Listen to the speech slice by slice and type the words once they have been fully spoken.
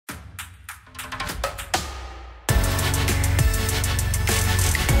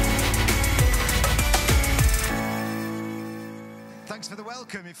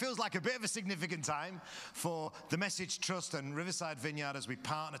welcome. It feels like a bit of a significant time for the Message Trust and Riverside Vineyard as we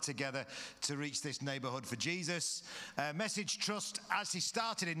partner together to reach this neighborhood for Jesus. Message Trust actually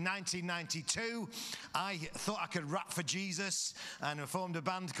started in 1992. I thought I could rap for Jesus and I formed a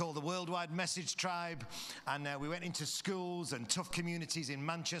band called the Worldwide Message Tribe, and we went into schools and tough communities in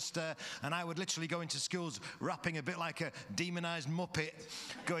Manchester, and I would literally go into schools rapping a bit like a demonized Muppet,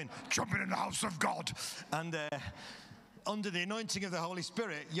 going, "Jumping in the house of God," and under the anointing of the Holy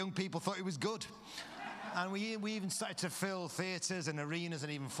Spirit, young people thought it was good. And we even started to fill theatres and arenas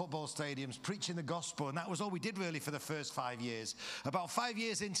and even football stadiums, preaching the gospel. And that was all we did really for the first 5 years. About 5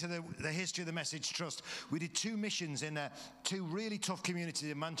 years into the history of the Message Trust, we did 2 missions in 2 really tough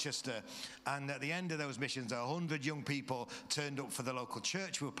communities in Manchester. And at the end of those missions, 100 young people turned up for the local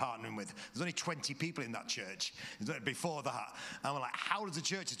church we were partnering with. There's only 20 people in that church before that. And we're like, how does a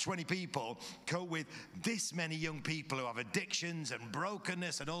church of 20 people cope with this many young people who have addictions and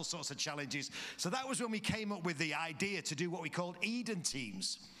brokenness and all sorts of challenges? So that was when we came up with the idea to do what we called Eden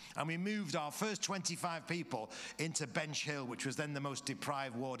teams. And we moved our first 25 people into Bench Hill, which was then the most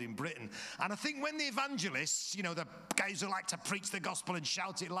deprived ward in Britain. And I think when the evangelists, you know, the guys who like to preach the gospel and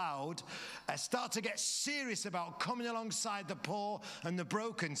shout it loud, start to get serious about coming alongside the poor and the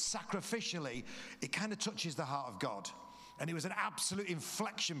broken sacrificially, it kind of touches the heart of God. And it was an absolute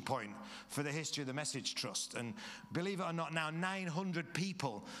inflection point for the history of the Message Trust. And believe it or not, now 900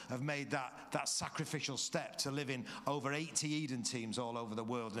 people have made that sacrificial step to live in over 80 Eden teams all over the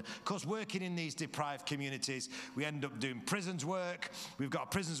world. And of course, working in these deprived communities, we end up doing prisons work. We've got a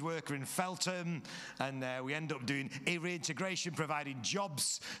prisons worker in Feltham, and we end up doing reintegration, providing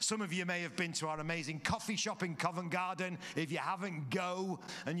jobs. Some of you may have been to our amazing coffee shop in Covent Garden. If you haven't, go,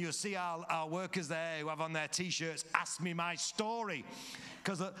 and you'll see our workers there who have on their T-shirts, "Ask me my story,"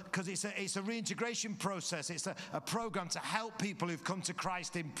 because it's a reintegration process. It's a program to help people who've come to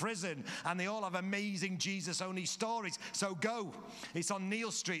Christ in prison, and they all have amazing Jesus-only stories. So go. It's on Neal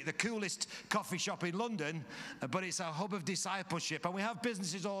Street, the coolest coffee shop in London, but it's a hub of discipleship, and we have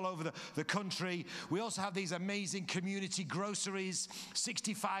businesses all over the country. We also have these amazing community groceries.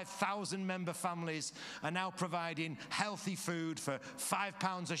 65,000 member families are now providing healthy food for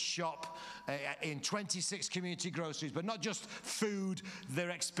 £5 a shop in 26 community groceries, but not just food,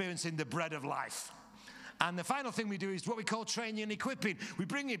 they're experiencing the bread of life. And the final thing we do is what we call training and equipping. We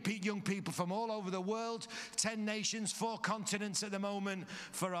bring in young people from all over the world, 10 nations, 4 continents at the moment,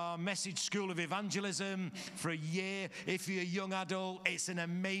 for our Message School of Evangelism for a year. If you're a young adult, it's an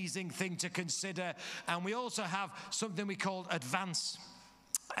amazing thing to consider. And we also have something we call Advance.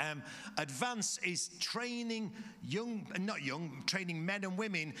 Advance is training training men and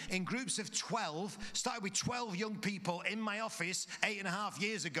women in groups of 12. Started with 12 young people in my office 8.5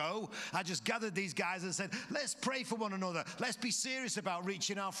 years ago. I just gathered these guys and said, let's pray for one another. Let's be serious about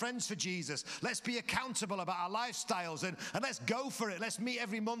reaching our friends for Jesus. Let's be accountable about our lifestyles, and let's go for it. Let's meet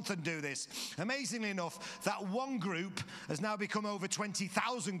every month and do this. Amazingly enough, that one group has now become over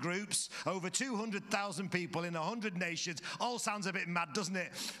 20,000 groups, over 200,000 people in 100 nations. All sounds a bit mad, doesn't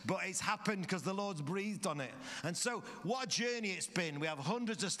it? But it's happened because the Lord's breathed on it. And so what a journey it's been. We have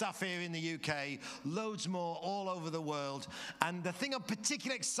hundreds of staff here in the UK, loads more all over the world. And the thing I'm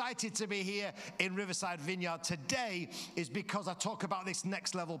particularly excited to be here in Riverside Vineyard today is because I talk about this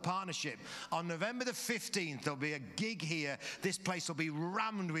next level partnership. On November the 15th, there'll be a gig here. This place will be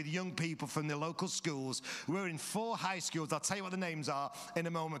rammed with young people from the local schools. We're in 4 high schools. I'll tell you what the names are in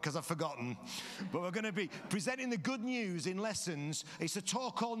a moment because I've forgotten. But we're going to be presenting the good news in lessons. It's a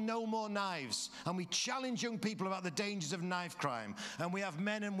talk called No More Knives, and we challenge young people about the dangers of knife crime. And we have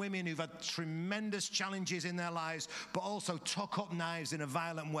men and women who've had tremendous challenges in their lives, but also took up knives in a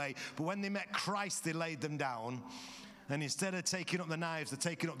violent way. But when they met Christ, they laid them down. And instead of taking up the knives, they're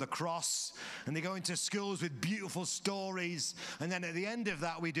taking up the cross. And they go into schools with beautiful stories. And then at the end of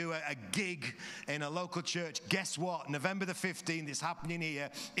that, we do a gig in a local church. Guess what? November the 15th, it's happening here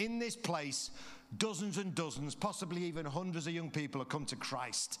in this place. Dozens and dozens, possibly even hundreds of young people have come to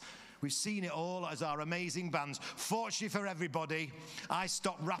Christ. We've seen it all as our amazing bands. Fortunately for everybody, I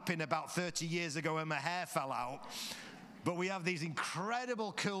stopped rapping about 30 years ago when my hair fell out. But we have these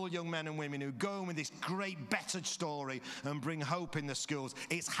incredible, cool young men and women who go in with this great, better story and bring hope in the schools.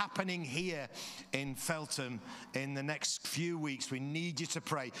 It's happening here in Feltham in the next few weeks. We need you to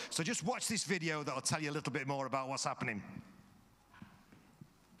pray. So just watch this video that will tell you a little bit more about what's happening.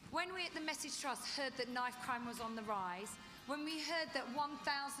 When we at the Message Trust heard that knife crime was on the rise, when we heard that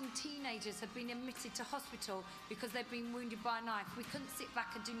 1,000 teenagers had been admitted to hospital because they'd been wounded by a knife, we couldn't sit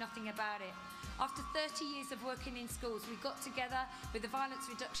back and do nothing about it. After 30 years of working in schools, we got together with the Violence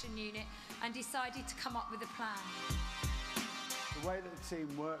Reduction Unit and decided to come up with a plan. The way that the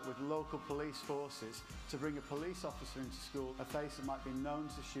team work with local police forces to bring a police officer into school, a face that might be known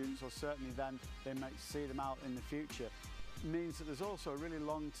to students, or certainly then they might see them out in the future, means that there's also a really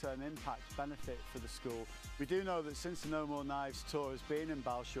long-term impact benefit for the school. We do know that since the No More Knives tour has been in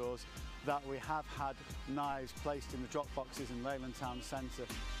Balshores, that we have had knives placed in the drop boxes in Leyland Town Centre.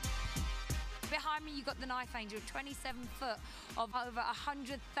 Behind me, you've got the Knife Angel, 27 foot of over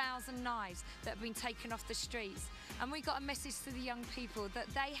 100,000 knives that have been taken off the streets. And we got a message to the young people that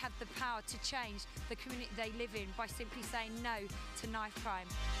they have the power to change the community they live in by simply saying no to knife crime.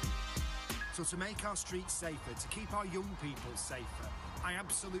 So to make our streets safer, to keep our young people safer, I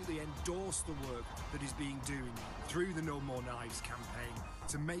absolutely endorse the work that is being done through the No More Knives campaign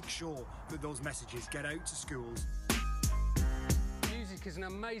to make sure that those messages get out to schools. Music is an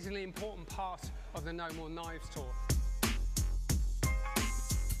amazingly important part of the No More Knives tour.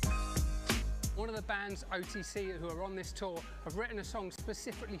 One of the bands, OTC, who are on this tour, have written a song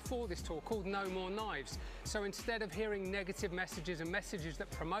specifically for this tour called No More Knives. So instead of hearing negative messages and messages that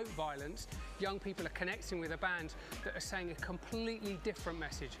promote violence, young people are connecting with a band that are saying a completely different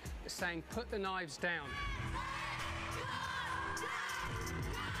message, that's saying put the knives down.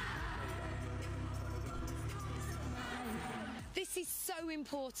 This is so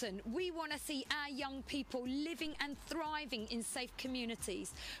important. We want to see our young people living and thriving in safe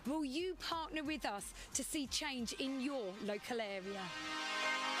communities. Will you partner with us to see change in your local area?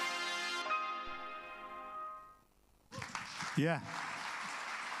 Yeah.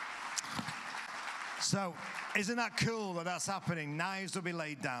 So, isn't that cool that that's happening? Knives will be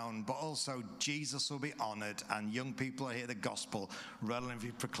laid down, but also Jesus will be honoured, and young people will hear the gospel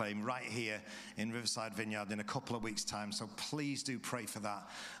relevantly proclaimed right here in Riverside Vineyard in a couple of weeks' time. So please do pray for that.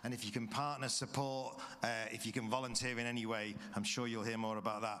 And if you can partner, support, if you can volunteer in any way, I'm sure you'll hear more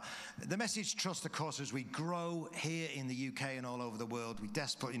about that. The Message Trust, of course, as we grow here in the UK and all over the world, we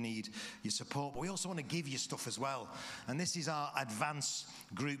desperately need your support, but we also want to give you stuff as well. And this is our advanced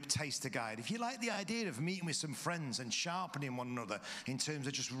group taster guide. If you like the idea of meeting with some friends and sharpening one another in terms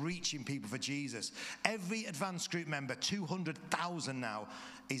of just reaching people for Jesus, every advanced group member, 200,000 now,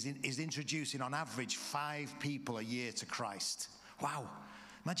 is introducing on average 5 people a year to Christ. Wow.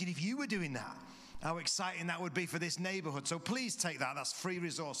 Imagine if you were doing that. How exciting that would be for this neighborhood. So please take that. That's free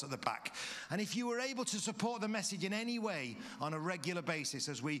resource at the back. And if you were able to support the message in any way on a regular basis,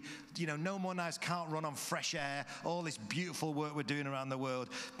 as we, No More Knives can't run on fresh air, all this beautiful work we're doing around the world.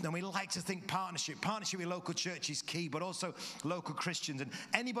 And we like to think partnership with local church is key, but also local Christians. And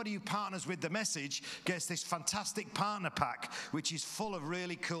anybody who partners with the message gets this fantastic partner pack, which is full of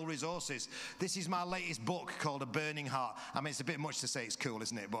really cool resources. This is my latest book called A Burning Heart. I mean, it's a bit much to say it's cool,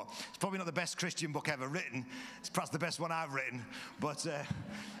 isn't it? But it's probably not the best Christian book ever written. It's perhaps the best one I've written, but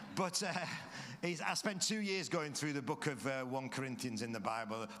I spent 2 years going through the book of 1 Corinthians in the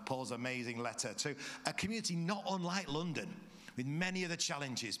Bible, Paul's amazing letter to a community not unlike London, with many of the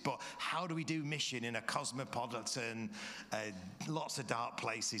challenges, but how do we do mission in a cosmopolitan, lots of dark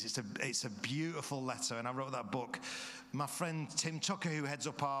places? It's a beautiful letter, and I wrote that book. My friend Tim Tucker, who heads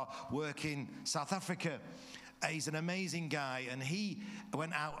up our work in South Africa, he's an amazing guy, and he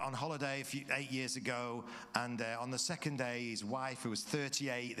went out on holiday 8 years ago, and on the second day, his wife, who was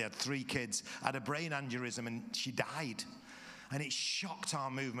 38, they had 3 kids, had a brain aneurysm, and she died. And it shocked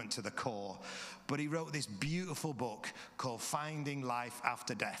our movement to the core. But he wrote this beautiful book called Finding Life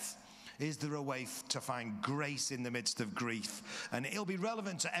After Death. Is there a way to find grace in the midst of grief? And it'll be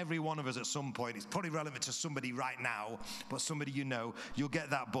relevant to every one of us at some point. It's probably relevant to somebody right now, but somebody you know. You'll get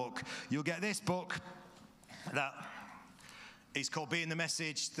that book. You'll get this book. That is called Being the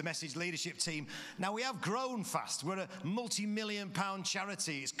Message Leadership Team. Now, we have grown fast. We're a multi-million-pound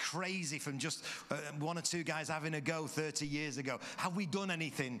charity. It's crazy from just 1 or 2 guys having a go 30 years ago. Have we done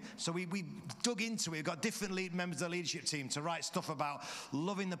anything? So we dug into it. We've got different members of the leadership team to write stuff about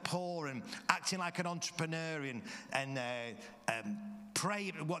loving the poor and acting like an entrepreneur and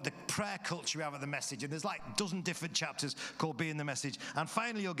pray, what the prayer culture we have at the Message. And there's like a dozen different chapters called Being the Message. And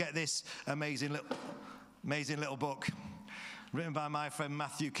finally, you'll get this amazing little book written by my friend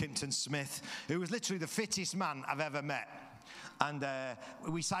Matthew Kimpton Smith, who was literally the fittest man I've ever met. And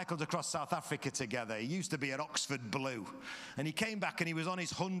we cycled across South Africa together. He used to be at Oxford Blue. And he came back and he was on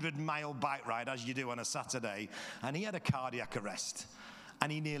his 100-mile bike ride, as you do on a Saturday, and he had a cardiac arrest.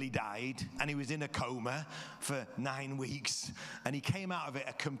 And he nearly died, and he was in a coma for 9 weeks. And he came out of it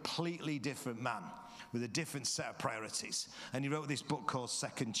a completely different man, with a different set of priorities. And he wrote this book called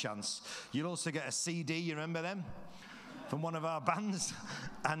Second Chance. You'll also get a CD, you remember them? from one of our bands,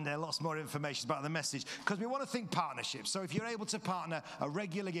 and lots more information about the message, because we want to think partnership. So if you're able to partner a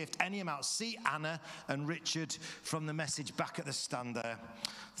regular gift, any amount, see Anna and Richard from the message back at the stand there.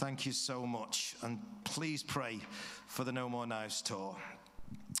 Thank you so much, and please pray for the No More Knives tour.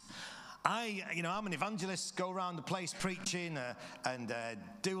 I'm an evangelist, go around the place preaching and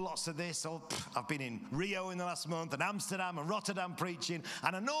do lots of this. I've been in Rio in the last month, and Amsterdam and Rotterdam preaching,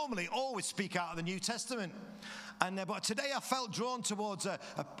 and I normally always speak out of the New Testament. But today I felt drawn towards a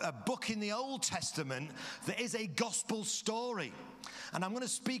book in the Old Testament that is a gospel story. And I'm going to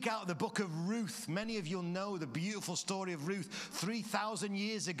speak out of the book of Ruth. Many of you'll know the beautiful story of Ruth. 3,000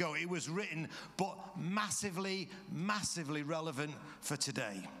 years ago it was written, but massively, massively relevant for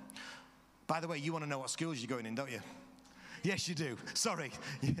today. By the way, you want to know what schools you're going in, don't you? Yes, you do. Sorry.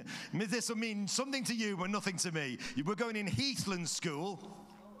 This will mean something to you, but nothing to me. We're going in Heathland School,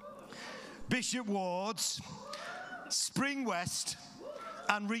 Bishop Ward's, Spring West,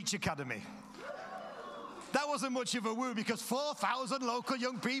 and Reach Academy. That wasn't much of a woo, because 4,000 local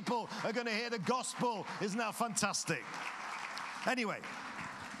young people are going to hear the gospel. Isn't that fantastic? Anyway,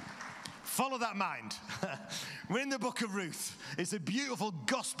 follow that mind. We're in the book of Ruth. It's a beautiful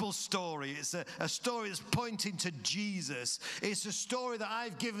gospel story. It's a story that's pointing to Jesus. It's a story that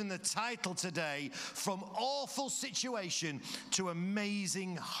I've given the title today, From Awful Situation to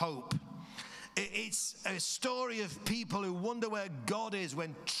Amazing Hope. It's a story of people who wonder where God is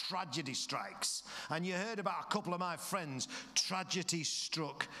when tragedy strikes. And you heard about a couple of my friends, tragedy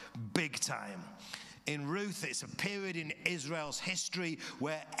struck big time. In Ruth, it's a period in Israel's history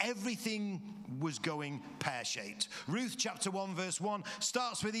where everything was going pear-shaped. Ruth chapter 1 verse 1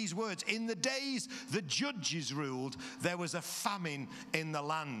 starts with these words: "In the days the judges ruled, there was a famine in the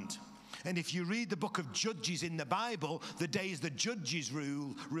land." And if you read the book of Judges in the Bible, the days the judges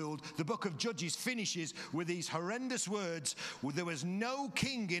ruled, the book of Judges finishes with these horrendous words: "There was no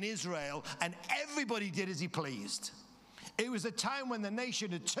king in Israel, and everybody did as he pleased." It was a time when the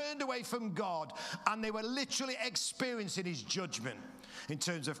nation had turned away from God, and they were literally experiencing his judgment. In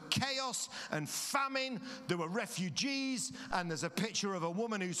terms of chaos and famine, there were refugees, and there's a picture of a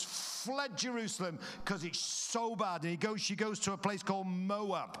woman who's fled Jerusalem because it's so bad. And she goes to a place called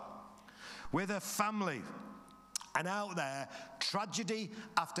Moab with her family. And out there, tragedy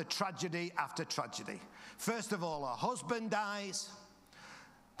after tragedy after tragedy. First of all, her husband dies.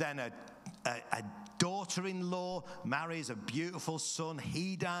 Then a daughter-in-law marries a beautiful son.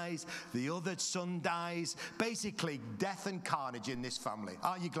 He dies. The other son dies. Basically, death and carnage in this family.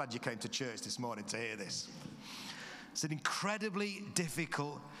 Aren't you glad you came to church this morning to hear this? It's an incredibly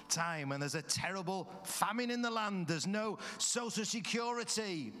difficult time, and there's a terrible famine in the land. There's no social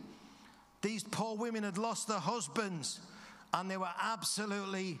security. These poor women had lost their husbands, and they were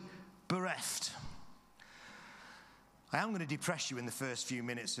absolutely bereft. I am going to depress you in the first few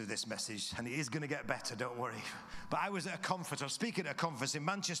minutes of this message, and it is going to get better, don't worry. But I was at a conference, I was speaking at a conference in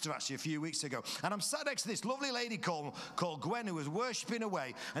Manchester actually a few weeks ago, and I'm sat next to this lovely lady called Gwen, who was worshipping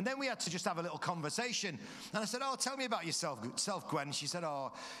away, and then we had to just have a little conversation. And I said, "Oh, tell me about yourself, Gwen." And she said,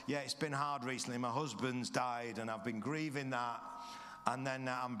 "Oh, yeah, it's been hard recently. My husband's died, and I've been grieving that. And then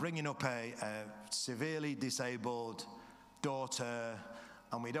I'm bringing up a severely disabled daughter,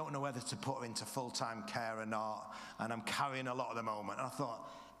 and we don't know whether to put her into full-time care or not, and I'm carrying a lot at the moment." And I thought,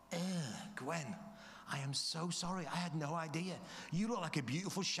 Gwen, I am so sorry. I had no idea. You look like a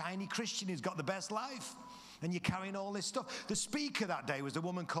beautiful, shiny Christian who's got the best life, and you're carrying all this stuff. The speaker that day was a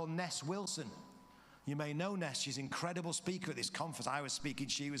woman called Ness Wilson. You may know Ness. She's an incredible speaker at this conference. I was speaking,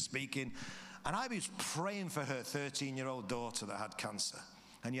 she was speaking, and I was praying for her 13-year-old daughter that had cancer.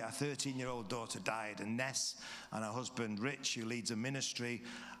 And yet a 13-year-old daughter died. And Ness and her husband, Rich, who leads a ministry,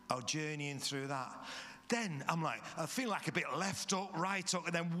 are journeying through that. Then I'm like, I feel like a bit left up, right up,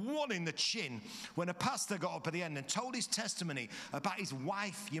 and then one in the chin when a pastor got up at the end and told his testimony about his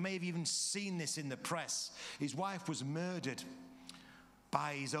wife. You may have even seen this in the press. His wife was murdered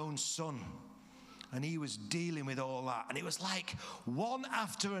by his own son. And he was dealing with all that. And it was like one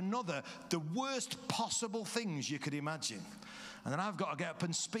after another, the worst possible things you could imagine. And then I've got to get up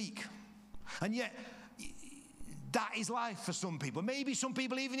and speak. And yet, that is life for some people. Maybe some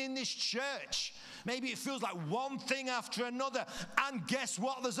people even in this church. Maybe it feels like one thing after another. And guess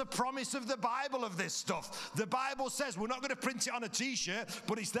what? There's a promise of the Bible of this stuff. The Bible says, we're not going to print it on a t-shirt,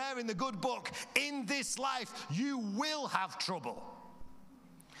 but it's there in the good book. In this life, you will have trouble.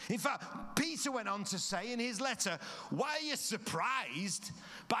 In fact, Peter went on to say in his letter, why are you surprised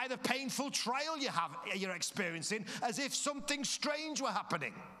by the painful trial you're experiencing, as if something strange were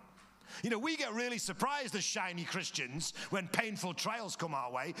happening? You know, we get really surprised as shiny Christians when painful trials come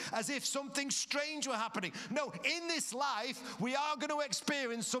our way, as if something strange were happening. No, in this life, we are going to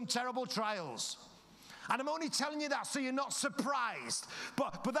experience some terrible trials. And I'm only telling you that so you're not surprised.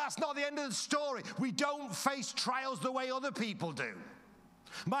 But that's not the end of the story. We don't face trials the way other people do.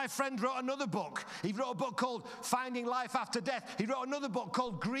 My friend wrote another book. He wrote a book called Finding Life After Death. He wrote another book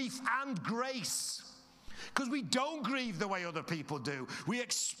called Grief and Grace. Because we don't grieve the way other people do. We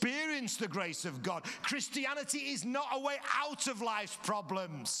experience the grace of God. Christianity is not a way out of life's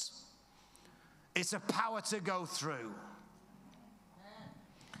problems. It's a power to go through.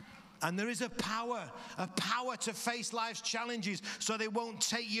 And there is a power to face life's challenges so they won't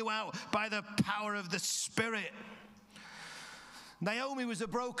take you out by the power of the Spirit. Naomi was a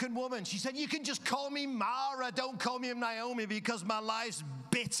broken woman. She said, you can just call me Mara, don't call me Naomi because my life's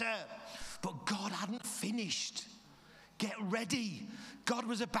bitter. But God hadn't finished. Get ready. God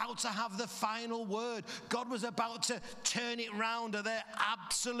was about to have the final word. God was about to turn it round to their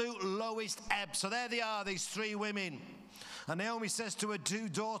absolute lowest ebb. So there they are, these three women. And Naomi says to her two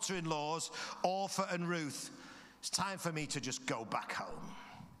daughter-in-laws, Orpah and Ruth, it's time for me to just go back home.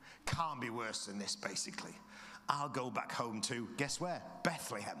 Can't be worse than this, basically. I'll go back home to, guess where?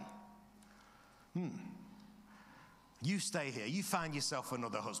 Bethlehem. You stay here. You find yourself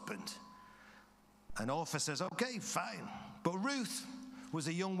another husband. And Orpah says, okay, fine. But Ruth was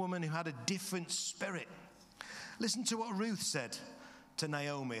a young woman who had a different spirit. Listen to what Ruth said to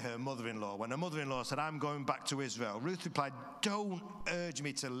Naomi, her mother-in-law. When her mother-in-law said, I'm going back to Israel, Ruth replied, don't urge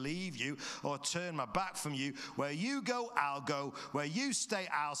me to leave you or turn my back from you. Where you go, I'll go. Where you stay,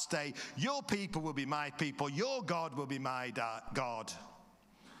 I'll stay. Your people will be my people. Your God will be my God.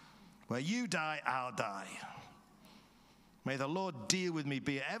 Where you die, I'll die. May the Lord deal with me,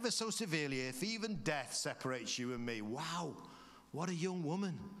 be it ever so severely, if even death separates you and me. Wow, what a young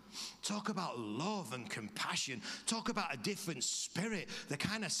woman. Talk about love and compassion. Talk about a different spirit, the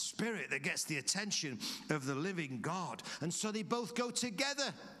kind of spirit that gets the attention of the living God. And so they both go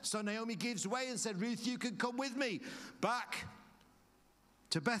together. So Naomi gives way and said, Ruth, you can come with me back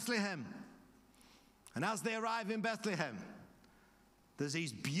to Bethlehem. And as they arrive in Bethlehem, there's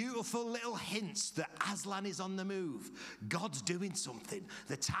these beautiful little hints that Aslan is on the move. God's doing something.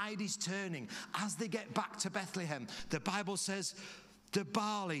 The tide is turning. As they get back to Bethlehem, the Bible says the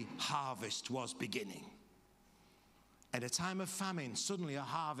barley harvest was beginning. At a time of famine, suddenly a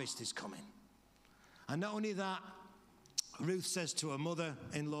harvest is coming. And not only that, Ruth says to her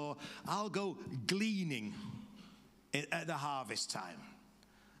mother-in-law, I'll go gleaning at the harvest time.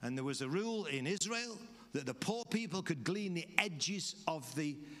 And there was a rule in Israel that the poor people could glean the edges of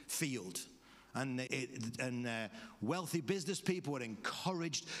the field. And wealthy business people were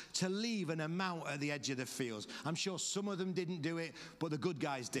encouraged to leave an amount at the edge of the fields. I'm sure some of them didn't do it, but the good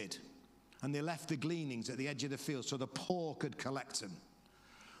guys did. And they left the gleanings at the edge of the field so the poor could collect them.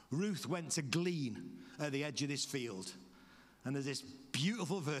 Ruth went to glean at the edge of this field. And there's this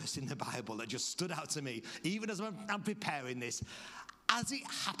beautiful verse in the Bible that just stood out to me, even as I'm preparing this. As it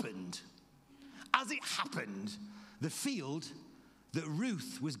happened, the field that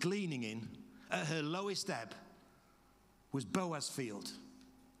Ruth was gleaning in at her lowest ebb was Boaz's field.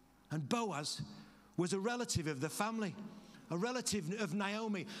 And Boaz was a relative of the family, a relative of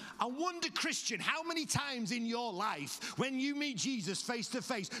Naomi. I wonder, Christian, how many times in your life when you meet Jesus face to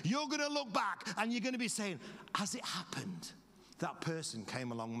face, you're going to look back and you're going to be saying, as it happened, that person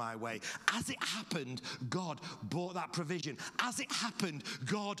came along my way. As it happened, God brought that provision. As it happened,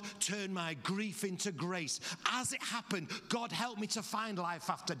 God turned my grief into grace. As it happened, God helped me to find life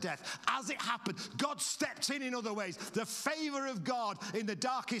after death. As it happened, God stepped in other ways. The favor of God in the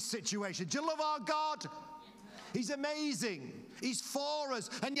darkest situation. Do you love our God? He's amazing. He's for us.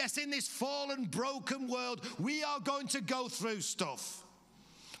 And yes, in this fallen, broken world, we are going to go through stuff.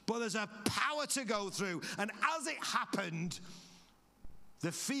 But there's a power to go through. And as it happened,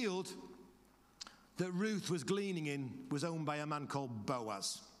 the field that Ruth was gleaning in was owned by a man called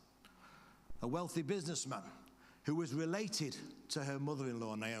Boaz, a wealthy businessman who was related to her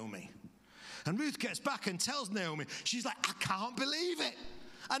mother-in-law, Naomi. And Ruth gets back and tells Naomi, she's like, I can't believe it.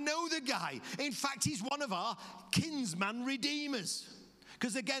 I know the guy. In fact, he's one of our kinsman redeemers.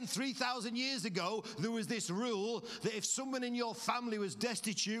 Because again, 3,000 years ago, there was this rule that if someone in your family was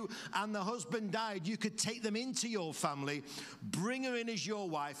destitute and the husband died, you could take them into your family, bring her in as your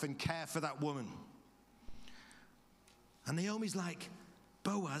wife and care for that woman. And Naomi's like,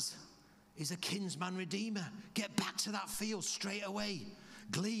 Boaz is a kinsman redeemer. Get back to that field straight away.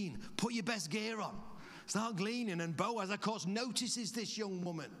 Glean. Put your best gear on. Start gleaning. And Boaz, of course, notices this young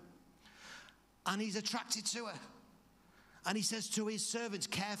woman. And he's attracted to her. And he says to his servants,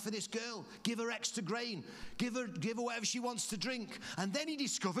 care for this girl, give her extra grain, give her whatever she wants to drink. And then he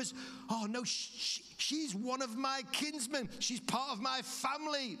discovers, oh no, she's one of my kinsmen. She's part of my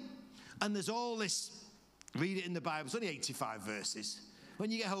family. And there's all this, read it in the Bible, it's only 85 verses.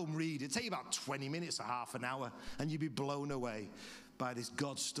 When you get home, read it. It'll take you about 20 minutes or half an hour, and you'll be blown away by this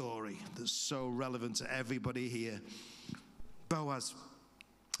God story that's so relevant to everybody here. Boaz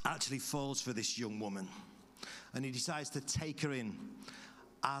actually falls for this young woman, and he decides to take her in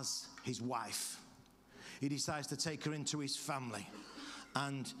as his wife. He decides to take her into his family,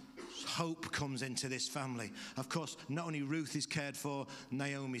 and hope comes into this family. Of course, not only Ruth is cared for,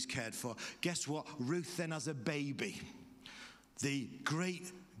 Naomi's cared for. Guess what? Ruth then has a baby, the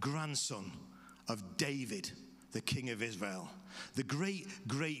great grandson of David, the king of Israel. The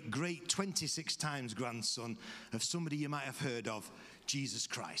great 26 times grandson of somebody you might have heard of, Jesus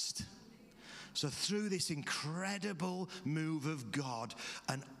Christ. So through this incredible move of God,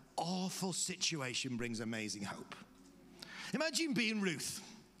 an awful situation brings amazing hope. Imagine being Ruth,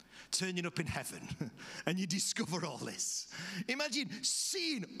 turning up in heaven, and you discover all this. Imagine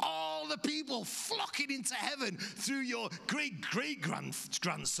seeing all the people flocking into heaven through your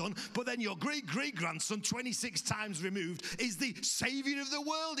great-great-grandson, but then your great-great-grandson, 26 times removed, is the Savior of the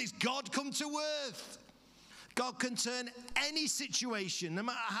world. Is God come to earth. God can turn any situation, no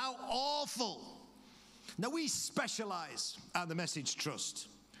matter how awful. Now, we specialize at the Message Trust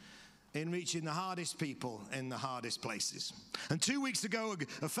in reaching the hardest people in the hardest places. And 2 weeks ago,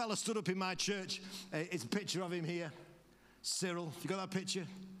 a fella stood up in my church. It's a picture of him here. Cyril. You got that picture?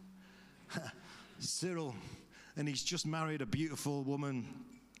 Cyril. And he's just married a beautiful woman.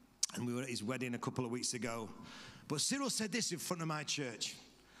 And we were at his wedding a couple of weeks ago. But Cyril said this in front of my church.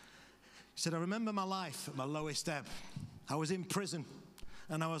 He said, I remember my life at my lowest ebb. I was in prison,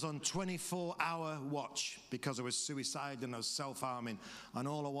 and I was on 24-hour watch because I was suicidal and I was self-harming, and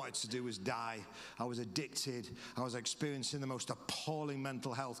all I wanted to do was die. I was addicted. I was experiencing the most appalling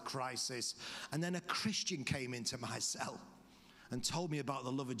mental health crisis. And then a Christian came into my cell and told me about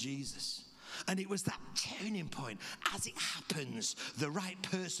the love of Jesus. And it was that turning point. As it happens, the right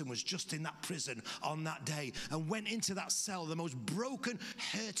person was just in that prison on that day and went into that cell, the most broken,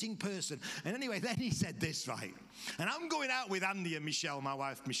 hurting person. And anyway, then he said this, right? And I'm going out with Andy and Michelle, my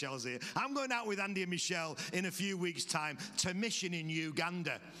wife Michelle's here. I'm going out with Andy and Michelle in a few weeks' time to mission in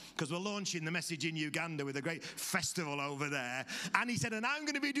Uganda, because we're launching the Message in Uganda with a great festival over there. And he said, and I'm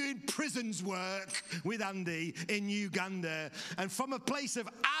going to be doing prisons work with Andy in Uganda. And from a place of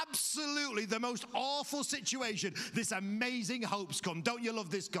absolutely the most awful situation, this amazing hope's come. Don't you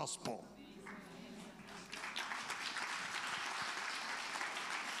love this gospel?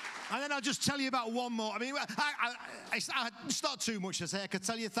 And then I'll just tell you about one more. I mean, it's not too much to say. I could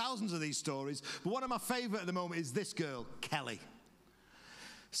tell you thousands of these stories. But one of my favorite at the moment is this girl, Kelly.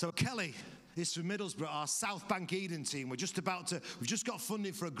 So Kelly is from Middlesbrough, our South Bank Eden team. We've just got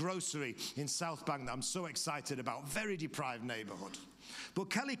funding for a grocery in South Bank that I'm so excited about. Very deprived neighborhood. But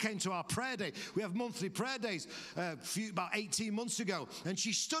Kelly came to our prayer day. We have monthly prayer days about 18 months ago. And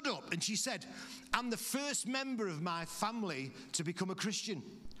she stood up and she said, I'm the first member of my family to become a Christian.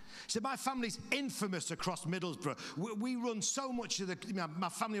 She said, my family's infamous across Middlesbrough. We run so much of my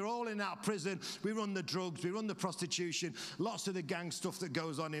family are all in and out of prison. We run the drugs, we run the prostitution, lots of the gang stuff that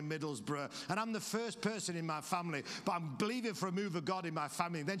goes on in Middlesbrough. And I'm the first person in my family, but I'm believing for a move of God in my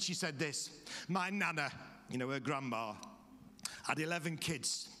family. And then she said this, my nana, her grandma, had 11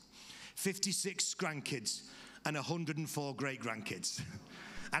 kids, 56 grandkids, and 104 great-grandkids.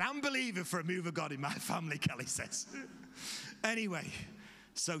 And I'm believing for a move of God in my family, Kelly says. Anyway,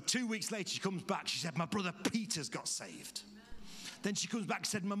 so 2 weeks later, she comes back. She said, my brother Peter's got saved. Then she comes back and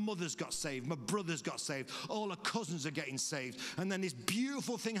said, my mother's got saved. My brother's got saved. All her cousins are getting saved. And then this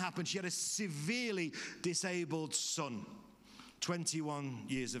beautiful thing happened. She had a severely disabled son, 21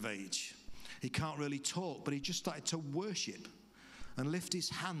 years of age. He can't really talk, but he just started to worship and lift his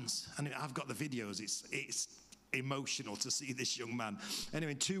hands. And I've got the videos. It's emotional to see this young man.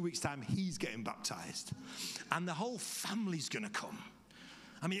 Anyway, in 2 weeks' time, he's getting baptized. And the whole family's going to come.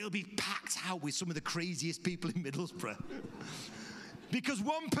 I mean, it'll be packed out with some of the craziest people in Middlesbrough. Because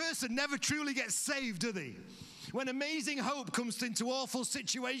one person never truly gets saved, do they? When amazing hope comes into awful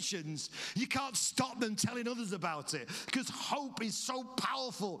situations, you can't stop them telling others about it. Because hope is so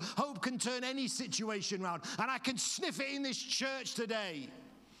powerful. Hope can turn any situation around. And I can sniff it in this church today.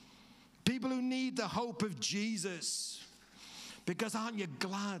 People who need the hope of Jesus. Because aren't you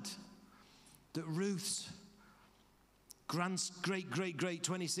glad that Ruth's great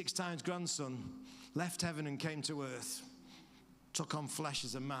 26 times grandson left heaven and came to earth, took on flesh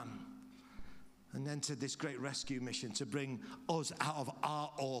as a man, and entered this great rescue mission to bring us out of our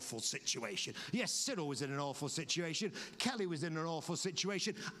awful situation. Yes, Cyril was in an awful situation. Kelly was in an awful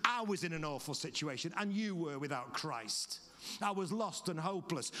situation. I was in an awful situation, and you were without Christ. I was lost and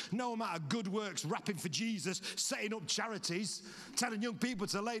hopeless. No amount of good works, rapping for Jesus, setting up charities, telling young people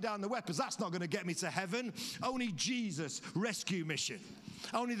to lay down the weapons, that's not going to get me to heaven. Only Jesus' rescue mission.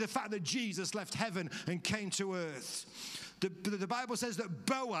 Only the fact that Jesus left heaven and came to earth. The Bible says that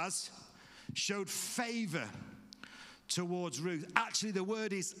Boaz showed favor towards Ruth. Actually, the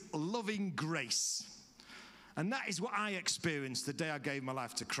word is loving grace. And that is what I experienced the day I gave my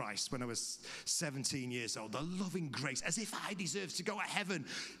life to Christ when I was 17 years old. The loving grace, as if I deserved to go to heaven.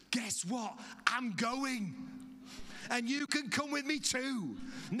 Guess what? I'm going. And you can come with me too.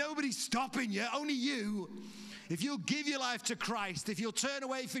 Nobody's stopping you, only you. If you'll give your life to Christ, if you'll turn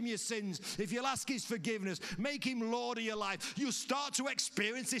away from your sins, if you'll ask his forgiveness, make him Lord of your life, you'll start to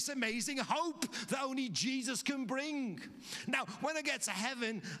experience this amazing hope that only Jesus can bring. Now, when I get to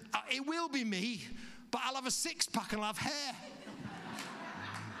heaven, it will be me, but I'll have a six-pack and I'll have hair.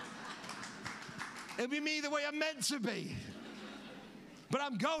 It'll be me the way I'm meant to be. But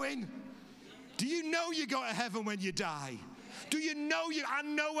I'm going. Do you know you go to heaven when you die? Do you know I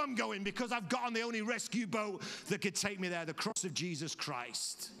know I'm going because I've got on the only rescue boat that could take me there, the cross of Jesus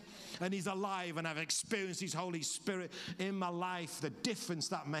Christ. And he's alive, and I've experienced his Holy Spirit in my life, the difference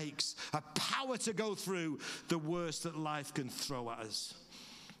that makes, a power to go through the worst that life can throw at us.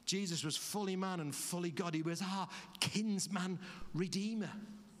 Jesus was fully man and fully God. He was our kinsman redeemer.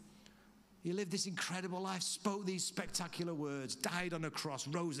 He lived this incredible life, spoke these spectacular words, died on a cross,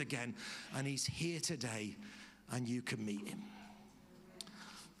 rose again, and he's here today, and you can meet him.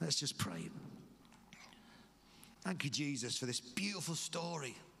 Let's just pray. Thank you, Jesus, for this beautiful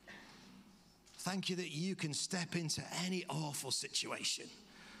story. Thank you that you can step into any awful situation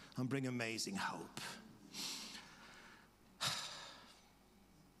and bring amazing hope.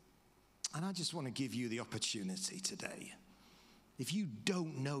 And I just want to give you the opportunity today. If you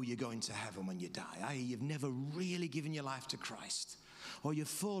don't know you're going to heaven when you die, i.e. you've never really given your life to Christ, or you've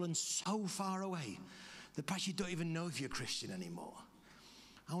fallen so far away that perhaps you don't even know if you're a Christian anymore,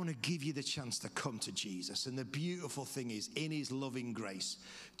 I want to give you the chance to come to Jesus. And the beautiful thing is, in his loving grace,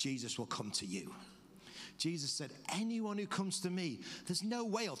 Jesus will come to you. Jesus said, anyone who comes to me, there's no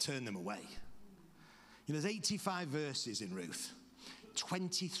way I'll turn them away. You know, there's 85 verses in Ruth.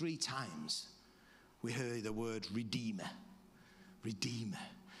 23 times we heard the word redeemer. Redeemer.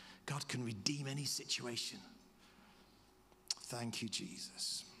 God can redeem any situation. Thank you,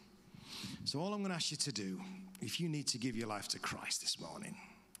 Jesus. So all I'm going to ask you to do, if you need to give your life to Christ this morning,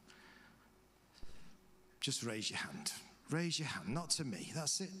 just raise your hand. Raise your hand, not to me.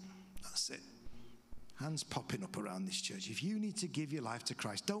 That's it. That's it. Hands popping up around this church. If you need to give your life to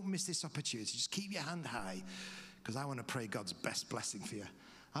Christ, don't miss this opportunity. Just keep your hand high, because I want to pray God's best blessing for you.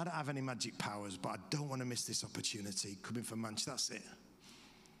 I don't have any magic powers, but I don't want to miss this opportunity. Coming from Manchester, that's it.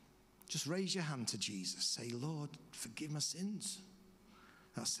 Just raise your hand to Jesus. Say, Lord, forgive my sins.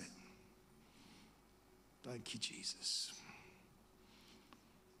 That's it. Thank you, Jesus.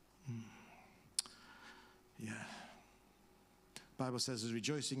 Yeah. The Bible says there's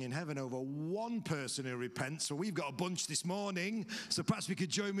rejoicing in heaven over one person who repents. So we've got a bunch this morning. So perhaps we could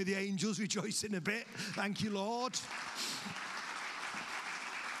join with the angels rejoicing a bit. Thank you, Lord.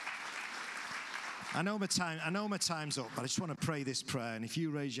 I know my time's up, but I just want to pray this prayer. And if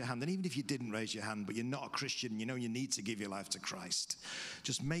you raise your hand, and even if you didn't raise your hand, but you're not a Christian, you know you need to give your life to Christ,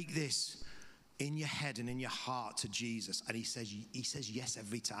 just make this in your head and in your heart to Jesus. And he says yes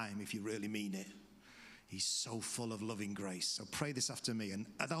every time if you really mean it. He's so full of loving grace. So pray this after me, and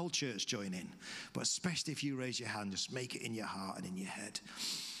the whole church join in. But especially if you raise your hand, just make it in your heart and in your head.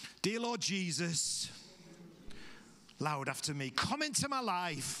 Dear Lord Jesus, loud after me, come into my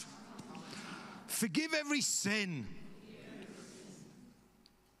life. Forgive every sin.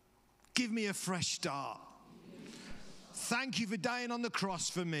 Give me a fresh start. Thank you for dying on the cross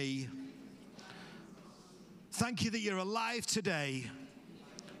for me. Thank you that you're alive today.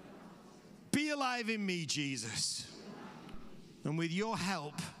 Be alive in me, Jesus. And with your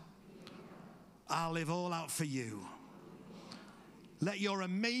help, I'll live all out for you. Let your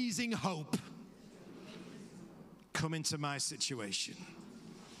amazing hope come into my situation.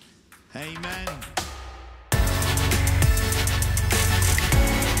 Amen.